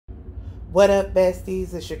What up,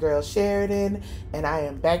 besties? It's your girl Sheridan, and I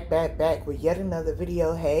am back with yet another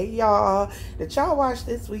video. Hey, y'all. Did y'all watch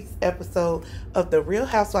this week's episode of The Real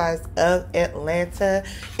Housewives of Atlanta?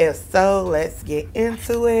 If so, let's get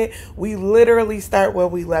into it. We literally start where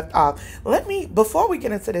we left off. Before we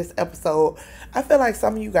get into this episode, I feel like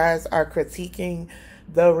some of you guys are critiquing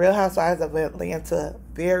The Real Housewives of Atlanta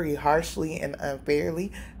very harshly and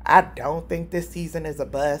unfairly. I don't think this season is a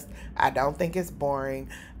bust. I don't think it's boring.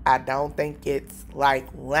 I don't think it's like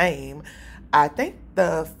lame. I think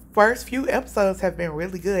the first few episodes have been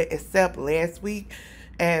really good, except last week.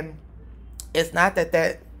 And it's not that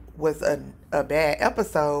that was a bad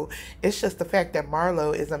episode. It's just the fact that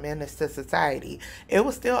Marlo is a menace to society. It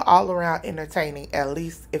was still all around entertaining, at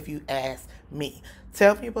least if you ask me.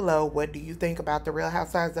 Tell me below, what do you think about The Real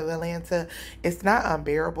Housewives of Atlanta? It's not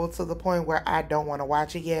unbearable to the point where I don't want to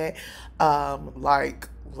watch it yet. Like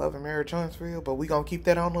Love and Marriage Huntsville, but we gonna keep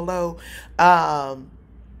that on the low. However,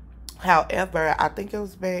 I think it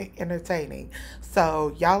was very entertaining.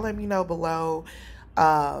 So y'all let me know below.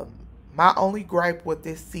 My only gripe with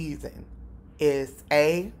this season is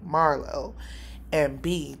A, Marlo, and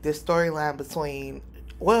B, the storyline between,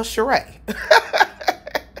 well, Sheree.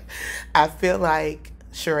 I feel like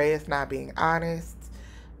Sheree is not being honest,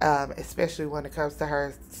 especially when it comes to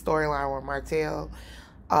her storyline with Martell.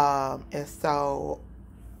 And so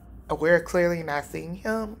we're clearly not seeing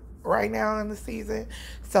him right now in the season,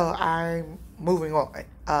 so I'm moving on.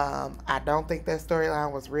 I don't think that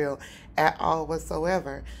storyline was real at all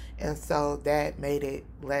whatsoever, and so that made it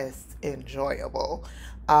less enjoyable.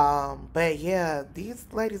 But yeah, these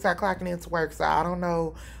ladies are clocking into work, so I don't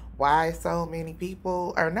know why so many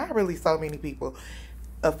people, or not really so many people,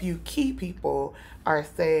 a few key people are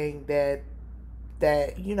saying that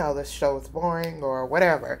the show is boring or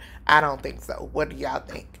whatever. I don't think so. What do y'all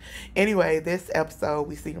think? Anyway, this episode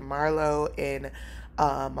we see Marlo and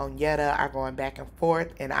Monyetta are going back and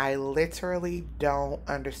forth, and I literally don't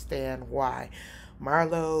understand why.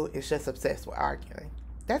 Marlo is just obsessed with arguing.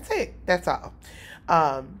 That's it. That's all.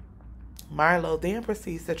 Marlo then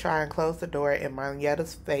proceeds to try and close the door in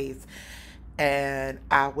Monyetta's face, and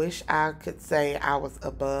I wish I could say I was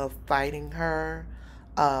above fighting her.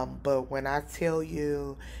 But when I tell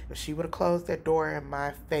you, if she would have closed that door in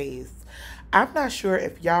my face, I'm not sure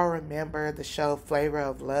if y'all remember the show Flavor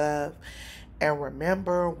of Love, and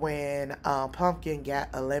remember when Pumpkin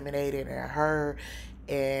got eliminated and her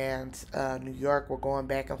and New York were going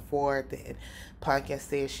back and forth, and Pumpkin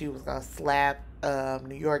said she was gonna slap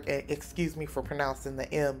New York, and excuse me for pronouncing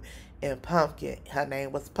the M in Pumpkin. Her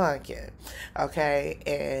name was Pumpkin, okay,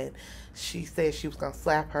 and she said she was gonna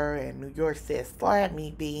slap her, and New York said, "Slap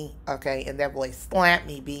me, B." Okay, and that voice, "Slap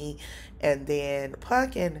me, B." And then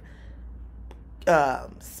Pumpkin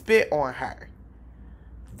spit on her.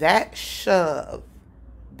 That shove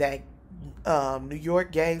that New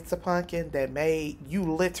York gave to Pumpkin, that made you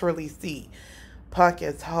literally see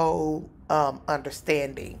Pumpkin's whole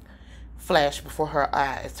understanding flash before her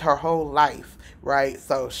eyes, her whole life, right?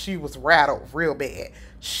 So she was rattled real bad.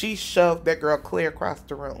 She shoved that girl clear across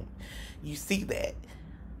the room. You see that?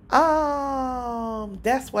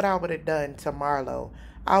 That's what I would have done to Marlo.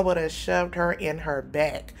 I would have shoved her in her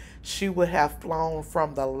back. She would have flown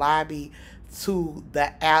from the lobby to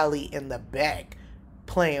the alley in the back,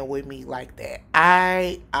 playing with me like that.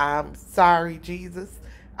 I'm sorry, Jesus.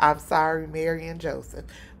 I'm sorry, Mary and Joseph.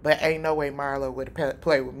 But ain't no way Marlo would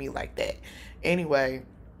play with me like that. Anyway,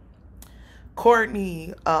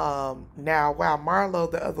 Courtney, now while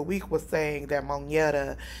Marlo the other week was saying that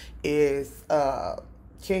Monyetta is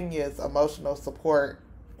Kenya's emotional support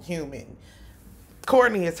human,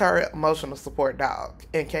 Courtney is her emotional support dog,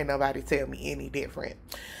 and can't nobody tell me any different.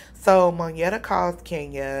 So Monyetta calls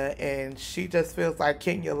Kenya, and she just feels like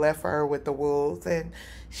Kenya left her with the wolves, and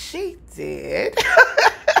she did.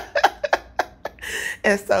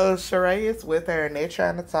 And so Sheree is with her, and they're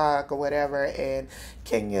trying to talk or whatever, and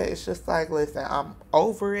Kenya is just like, "Listen, I'm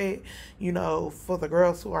over it. For the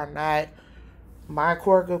girls who are not my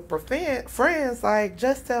core group of friends, like,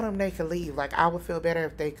 just tell them they could leave. Like, I would feel better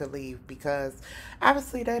if they could leave, because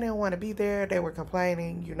obviously they didn't want to be there. They were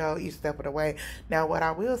complaining, each step of the way." Now, what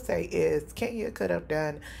I will say is Kenya could have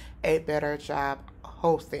done a better job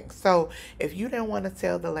hosting. So if you didn't want to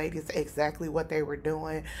tell the ladies exactly what they were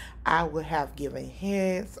doing, I would have given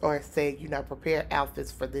hints or said, prepare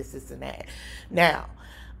outfits for this and that. Now,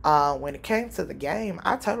 when it came to the game,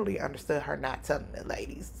 I totally understood her not telling the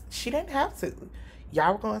ladies. She didn't have to.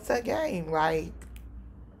 Y'all were going to a game. Like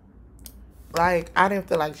I didn't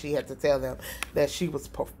feel like she had to tell them that she was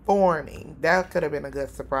performing. That could have been a good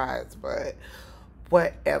surprise, but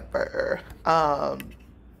whatever.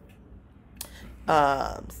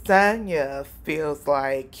 Sonya feels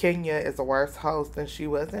like Kenya is a worse host than she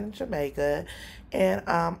was in Jamaica. And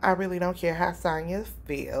I really don't care how Sonya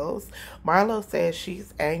feels. Marlo says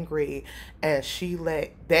she's angry and she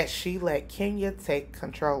let Kenya take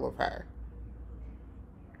control of her.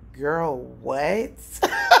 Girl, what?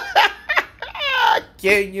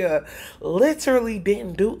 Kenya literally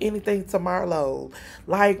didn't do anything to Marlo.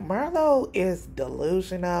 Like Marlo is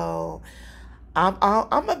delusional.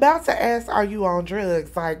 I'm about to ask, are you on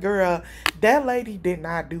drugs? Like, girl, that lady did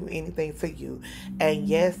not do anything to you. And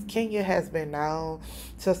yes, Kenya has been known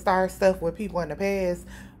to start stuff with people in the past,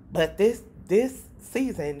 but this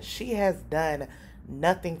season she has done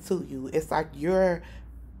nothing to you. It's like you're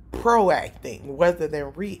proacting rather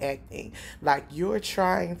than reacting. Like you're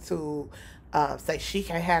trying to say she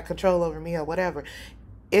can have control over me or whatever.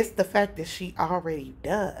 It's the fact that she already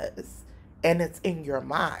does, and it's in your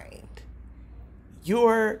mind.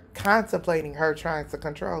 You're contemplating her trying to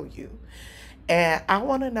control you. And I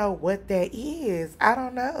want to know what that is. I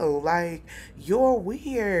don't know. Like, you're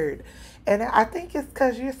weird. And I think it's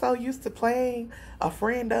because you're so used to playing a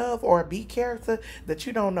friend of or a B character that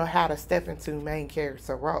you don't know how to step into main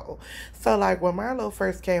character role. So, like, when Marlo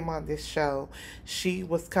first came on this show, she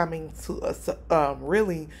was coming to us,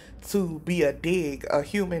 really to be a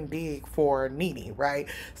human dig for Nene, right?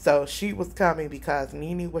 So she was coming because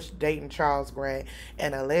Nene was dating Charles Grant,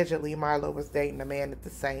 and allegedly Marlo was dating a man at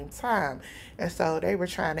the same time. And so they were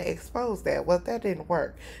trying to expose that. Well, that didn't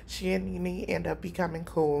work. She and Nene end up becoming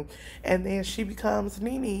cool, and then she becomes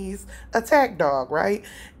Nene's attack dog, right?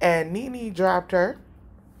 And Nene dropped her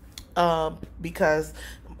because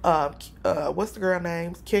what's the girl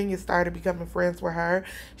name? Kenya started becoming friends with her.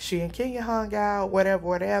 She and Kenya hung out, whatever,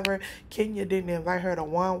 whatever. Kenya didn't invite her to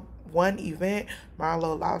one event.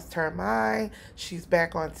 Marlo lost her mind. She's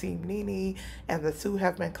back on Team Nene, and the two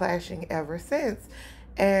have been clashing ever since.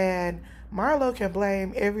 And Marlo can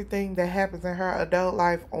blame everything that happens in her adult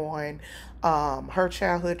life on her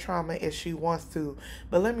childhood trauma if she wants to.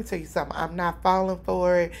 But let me tell you something. I'm not falling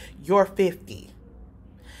for it. You're 50.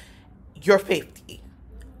 You're 50.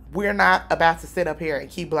 We're not about to sit up here and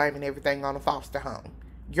keep blaming everything on a foster home.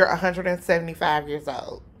 You're 175 years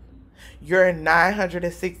old. You're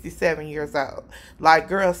 967 years old. Like,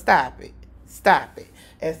 girl, stop it. Stop it.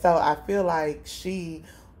 And so I feel like she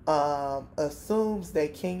assumes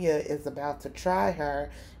that Kenya is about to try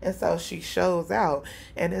her. And so she shows out.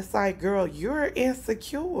 And it's like, girl, you're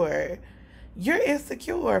insecure. You're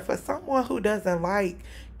insecure. For someone who doesn't like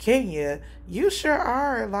Kenya, you sure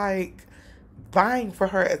are like vying for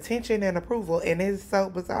her attention and approval, and it's so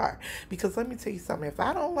bizarre because let me tell you something. If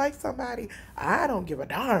I don't like somebody, I don't give a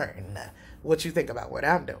darn what you think about what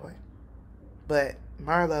I'm doing. But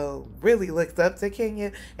Marlo really looks up to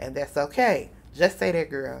Kenya, and that's okay. Just say that,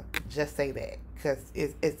 girl. Just say that because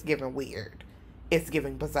it's giving weird. It's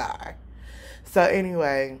giving bizarre. So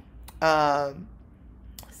anyway, Sonya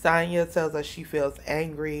tells us she feels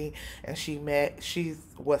angry and she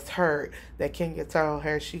was hurt that Kenya told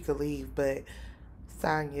her she could leave, but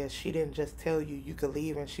Sonya, she didn't just tell you you could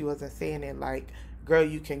leave, and she wasn't saying it like, girl,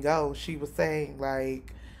 you can go. She was saying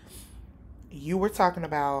like, you were talking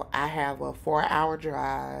about I have a 4-hour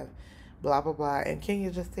drive, blah blah blah, and Kenya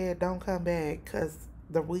just said don't come back because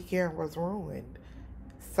the weekend was ruined.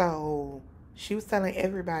 So she was telling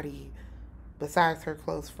everybody besides her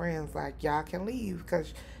close friends, like, y'all can leave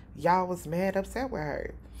because y'all was mad upset with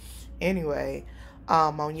her. Anyway,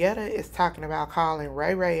 Monietta is talking about calling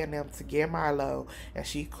Ray Ray and them to get Marlo, and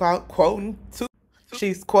she's quoting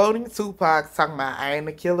Tupac, talking about I ain't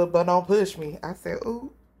a killer, but don't push me. I said,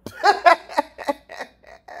 ooh.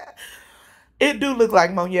 It do look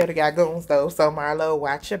like Monietta got goons though, so Marlo,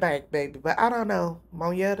 watch your back, baby. But I don't know,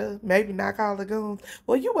 Monietta, maybe not call the goons.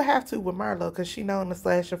 Well, you would have to with Marlo, cause she known to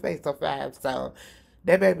slash your face on 5, so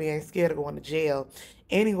that baby ain't scared of going to jail.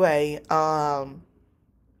 Anyway,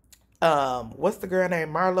 what's the girl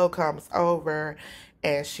name? Marlo comes over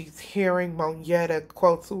and she's hearing Monietta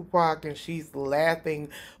quote Tupac, and she's laughing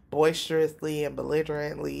boisterously and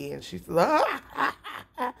belligerently, and she's like,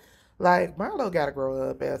 like, Marlo gotta grow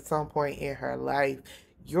up at some point in her life.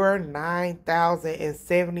 You're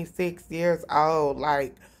 9,076 years old.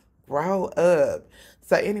 Like, grow up.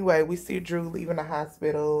 So anyway, we see Drew leaving the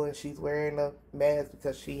hospital, and she's wearing a mask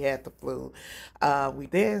because she had the flu. We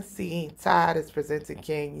then see Todd is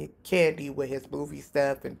presenting Candy with his movie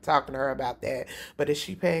stuff and talking to her about that. But is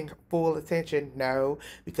she paying full attention? No,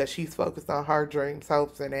 because she's focused on her dreams,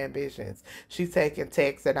 hopes, and ambitions. She's taking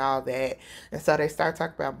texts and all that. And so they start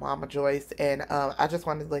talking about Mama Joyce, and I just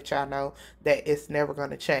wanted to let y'all know that it's never going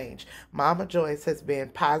to change. Mama Joyce has been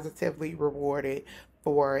positively rewarded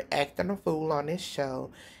for acting a fool on this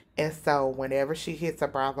show. And so whenever she hits a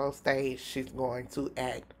Bravo stage, she's going to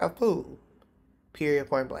act a fool. Period,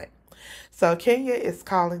 point blank. So Kenya is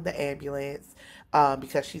calling the ambulance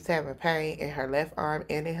because she's having pain in her left arm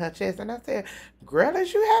and in her chest. And I said, girl,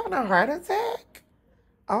 is you having a heart attack?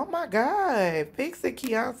 Oh my God, fix it,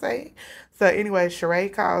 Keontae. So anyway,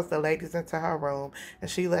 Sheree calls the ladies into her room and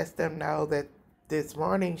she lets them know that this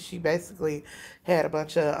morning she basically had a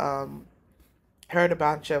bunch of heard a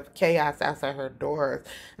bunch of chaos outside her doors,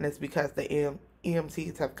 and it's because the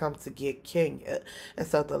EMTs have come to get Kenya. And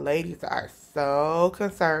so the ladies are so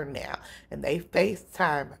concerned now, and they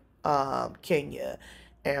FaceTime Kenya.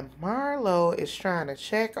 And Marlo is trying to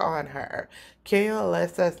check on her. Kenya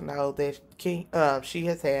lets us know that she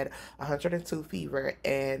has had 102 fever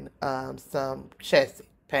and some chest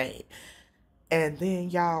pain. And then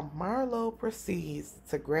y'all, Marlo proceeds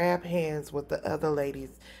to grab hands with the other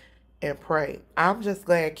ladies and pray. I'm just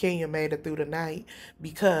glad Kenya made it through the night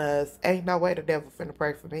because ain't no way the devil finna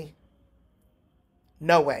pray for me.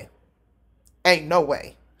 No way. Ain't no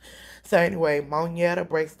way. So anyway, Monietta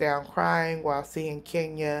breaks down crying while seeing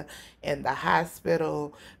Kenya in the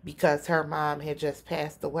hospital because her mom had just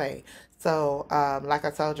passed away. So, like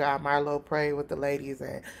I told y'all, Marlo prayed with the ladies,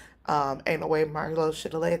 and ain't no way Marlo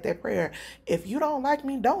should have led that prayer. If you don't like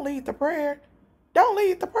me, don't lead the prayer. Don't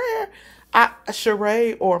lead the prayer.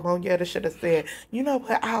 Sheree or Monietta should have said, you know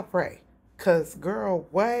what, I'll pray. Because, girl,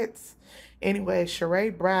 what? Anyway,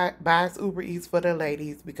 Sheree buys Uber Eats for the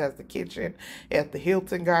ladies because the kitchen at the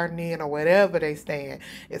Hilton Garden Inn or whatever they staying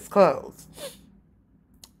is closed.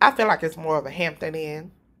 I feel like it's more of a Hampton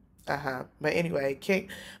Inn. But anyway,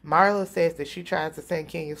 Marla says that she tried to send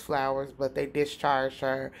Kenya's flowers, but they discharged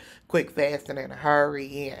her quick, fast, and in a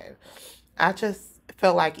hurry. And I just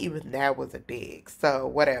felt like even that was a dig. So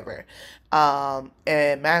whatever.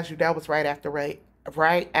 And mind you, that was right after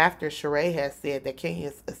Sheree has said that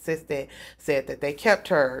Kenya's assistant said that they kept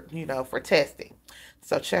her, for testing.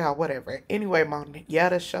 So, child, whatever. Anyway,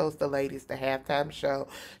 Monietta shows the ladies the halftime show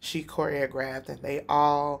she choreographed, and they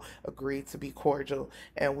all agreed to be cordial.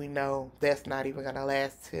 And we know that's not even going to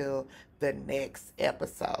last till the next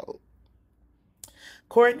episode.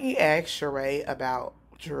 Courtney asks Sheree about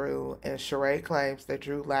Drew, and Sheree claims that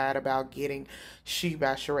Drew lied about getting She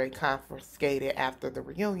by Sheree confiscated after the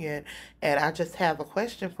reunion. And I just have a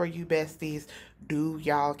question for you, besties. Do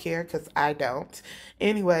y'all care? Because I don't.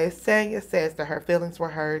 Anyway, Sanya says that her feelings were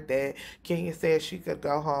hurt, that Kenya said she could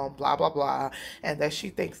go home, blah, blah, blah, and that she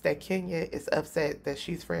thinks that Kenya is upset that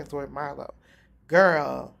she's friends with Marlo.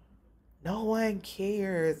 Girl, no one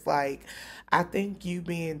cares. Like, I think you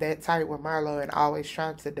being that tight with Marlo and always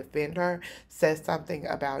trying to defend her says something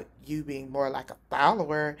about you being more like a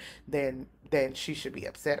follower than she should be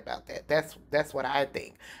upset about that. That's what I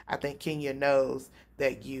think. I think Kenya knows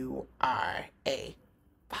that you are a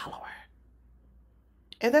follower.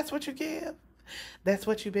 And that's what you give. That's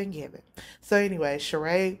what you've been given. So anyway,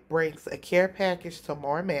 Sheree brings a care package to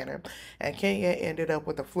Moore Manor, and Kenya ended up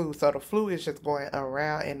with the flu. So the flu is just going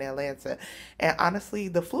around in Atlanta. And honestly,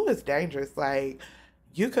 the flu is dangerous. Like,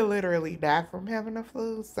 you could literally die from having the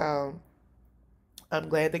flu. So I'm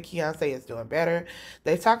glad that Keontae is doing better.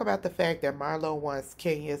 They talk about the fact that Marlo wants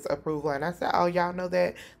Kenya's approval. And I said, oh, y'all know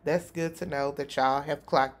that? That's good to know that y'all have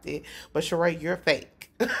clocked it. But Sheree, you're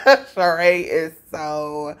fake. Sheree is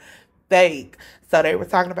so fake. So they were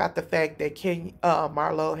talking about the fact that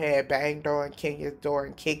Marlo had banged on Kenya's door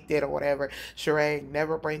and kicked it or whatever. Sheree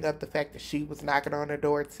never bring up the fact that she was knocking on the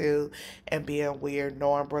door too and being weird,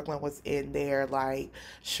 knowing Brooklyn was in there. Like,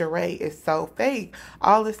 Sheree is so fake.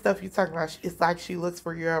 All this stuff you talking about, it's like she looks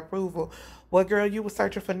for your approval. Well, girl, you was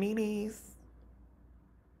searching for Nini's?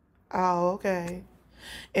 Oh, okay.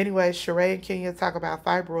 Anyway, Sheree and Kenya talk about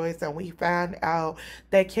fibroids, and we find out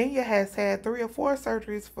that Kenya has had 3 or 4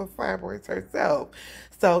 surgeries for fibroids herself.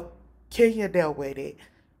 So Kenya dealt with it.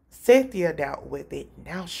 Cynthia dealt with it.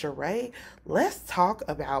 Now, Sheree, let's talk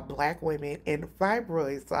about Black women and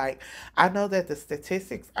fibroids. Like, I know that the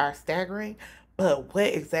statistics are staggering, but what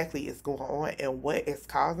exactly is going on and what is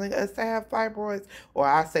causing us to have fibroids? Or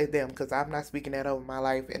I say them because I'm not speaking that over my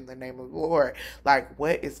life in the name of the Lord. Like,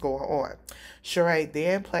 what is going on? Sheree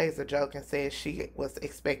then plays a joke and says she was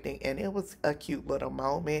expecting, and it was a cute little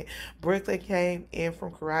moment. Brooklyn came in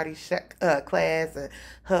from karate class and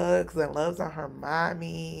hugs and loves on her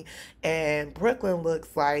mommy. And Brooklyn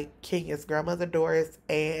looks like Kenya's grandmother Doris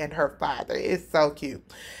and her father. It's so cute.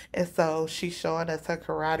 And so she's showing us her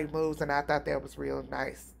karate moves, and I thought that was real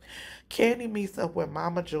nice. Candy meets up with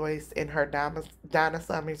Mama Joyce in her Donna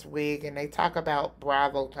Summers wig, and they talk about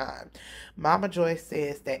Bravo time. Mama Joyce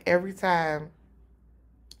says that every time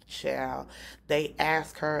Child, they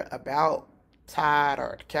ask her about Todd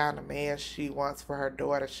or the kind of man she wants for her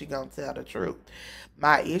daughter. She gonna tell the truth.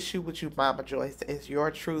 My issue with you, Mama Joyce, is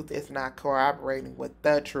your truth is not corroborating with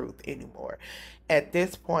the truth anymore. At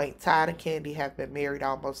this point, Todd and Candy have been married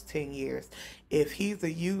almost 10 years. If he's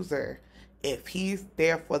a user, if he's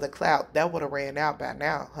there for the clout, that would have ran out by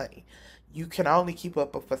now, honey. You can only keep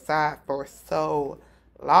up a facade for so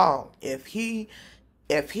long. If he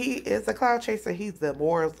is a cloud chaser, he's the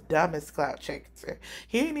world's dumbest cloud chaser.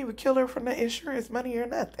 He ain't even kill her from the insurance money or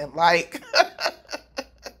nothing. Like,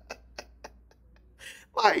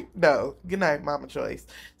 like no. Good night, Mama Joyce.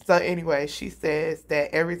 So anyway, she says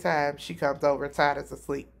that every time she comes over, Todd is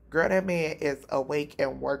asleep. Girl, that man is awake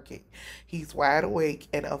and working. He's wide awake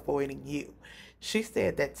and avoiding you. She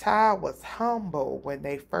said that Todd was humble when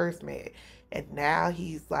they first met, and now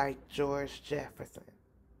he's like George Jefferson.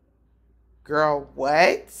 Girl,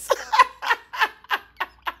 what?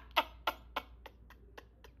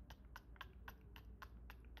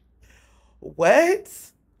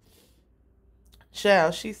 What?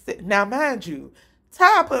 Child, she said, now mind you,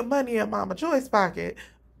 Ty put money in Mama Joy's pocket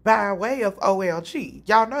by way of OLG.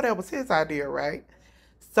 Y'all know that was his idea, right?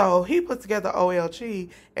 So he put together OLG,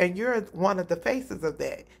 and you're one of the faces of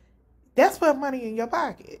that. That's put money in your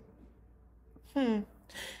pocket. Hmm.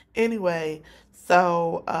 Anyway,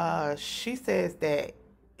 so she says that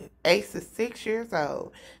Ace is 6 years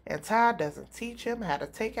old, and Ty doesn't teach him how to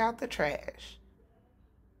take out the trash.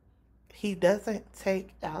 He doesn't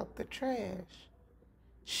take out the trash.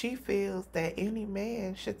 She feels that any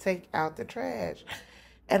man should take out the trash.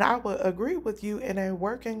 And I would agree with you in a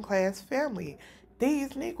working class family.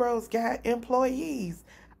 These Negroes got employees.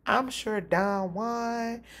 I'm sure Don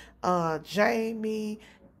Juan, Jamie,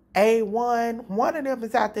 one of them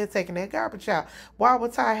is out there taking that garbage out. Why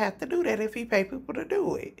would Ty have to do that if he pay people to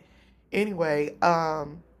do it? Anyway,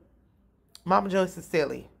 Mama Joyce is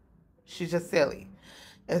silly. She's just silly.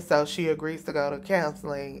 And so she agrees to go to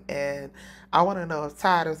counseling. And I want to know if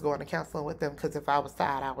Todd is going to counseling with them, because if I was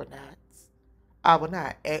Todd, I would not. I would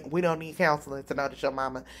not. And we don't need counseling to know that your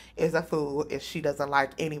mama is a fool if she doesn't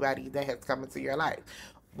like anybody that has come into your life.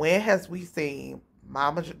 When has we seen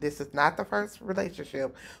Mama? This is not the first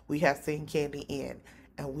relationship we have seen Candy in,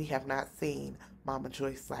 and we have not seen Mama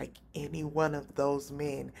Joyce like any one of those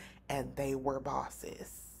men, and they were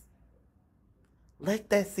bosses. Let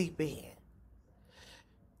that seep in.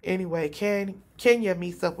 Anyway, Kenya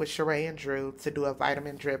meets up with Sheree and Drew to do a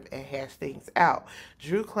vitamin drip and hash things out.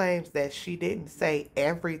 Drew claims that she didn't say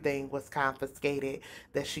everything was confiscated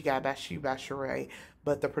that she got by Sheree,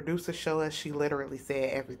 but the producers show us she literally said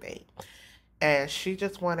everything. And she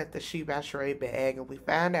just wanted the She by Sheree bag, and we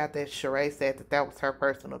found out that Sheree said that that was her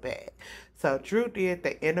personal bag. So Drew did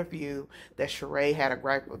the interview that Sheree had a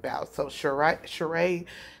gripe about. So Sheree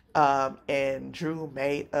and Drew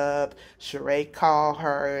made up. Sheree called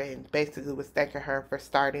her and basically was thanking her for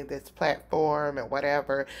starting this platform and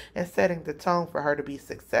whatever, and setting the tone for her to be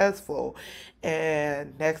successful.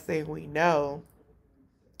 And next thing we know,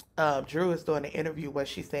 Drew is doing an interview where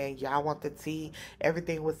she's saying, y'all want the tea?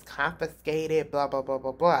 Everything was confiscated, blah, blah, blah,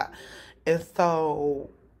 blah, blah. And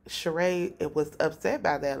so Sheree it was upset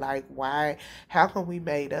by that. Like, why? How come we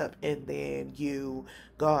made up and then you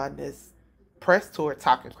go on this press tour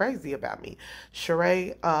talking crazy about me?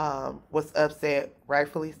 Sheree was upset,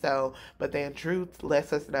 rightfully so. But then Drew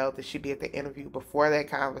lets us know that she did the interview before that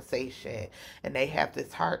conversation, and they have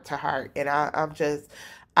this heart to heart. And I'm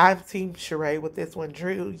team Sheree with this one.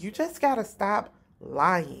 Drew, you just gotta stop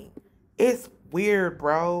lying. It's weird,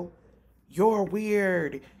 bro. You're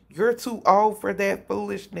weird. You're too old for that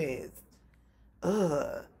foolishness.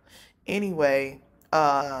 Ugh. Anyway,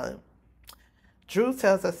 Drew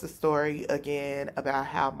tells us the story again about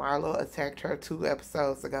how Marlo attacked her 2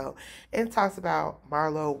 episodes ago, and talks about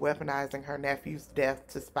Marlo weaponizing her nephew's death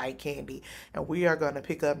to spite Candy. And we are going to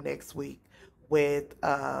pick up next week with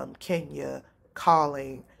Kenya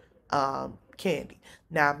calling Candy.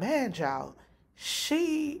 Now, man, y'all,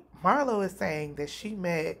 Marlo is saying that she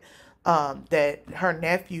met, that her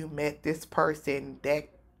nephew met this person that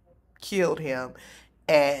killed him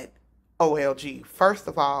at OLG. First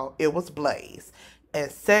of all, it was Blaze.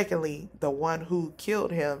 And secondly, the one who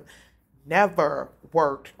killed him never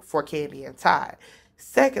worked for Candy and Todd.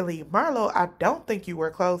 Secondly, Marlo, I don't think you were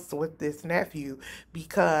close with this nephew,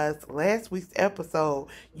 because last week's episode,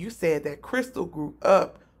 you said that Crystal grew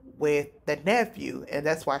up with the nephew, and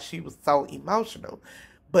that's why she was so emotional.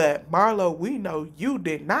 But Marlo, we know you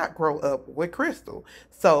did not grow up with Crystal.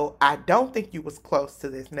 So I don't think you was close to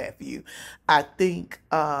this nephew. I think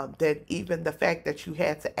that even the fact that you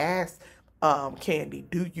had to ask Candy,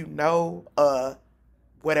 do you know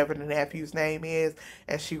whatever the nephew's name is,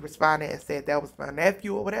 and she responded and said that was my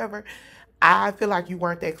nephew or whatever. I feel like you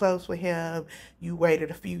weren't that close with him. You waited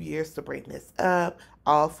a few years to bring this up,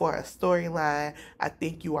 all for a storyline. I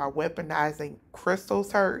think you are weaponizing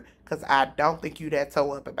Crystal's hurt because I don't think you that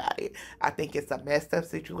toe up about it. I think it's a messed up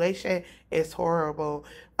situation. It's horrible.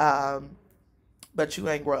 But you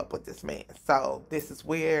ain't grow up with this man. So this is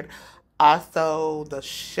weird. Also, the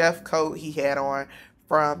chef coat he had on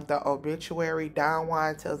from the obituary, Don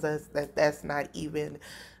Juan tells us that that's not even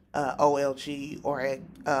OLG or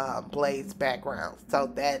Blade's background.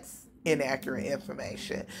 So that's inaccurate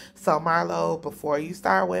information. So Marlo, before you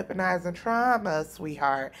start weaponizing trauma,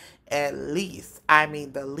 sweetheart, at least, I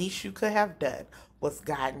mean, the least you could have done was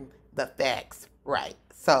gotten the facts right.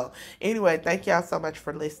 So anyway, thank y'all so much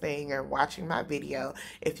for listening and watching my video.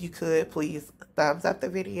 If you could, please thumbs up the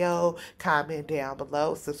video, comment down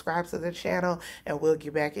below, subscribe to the channel, and we'll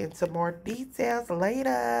get back into more details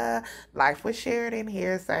later. Life with Sheridan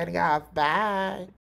here, signing off. Bye.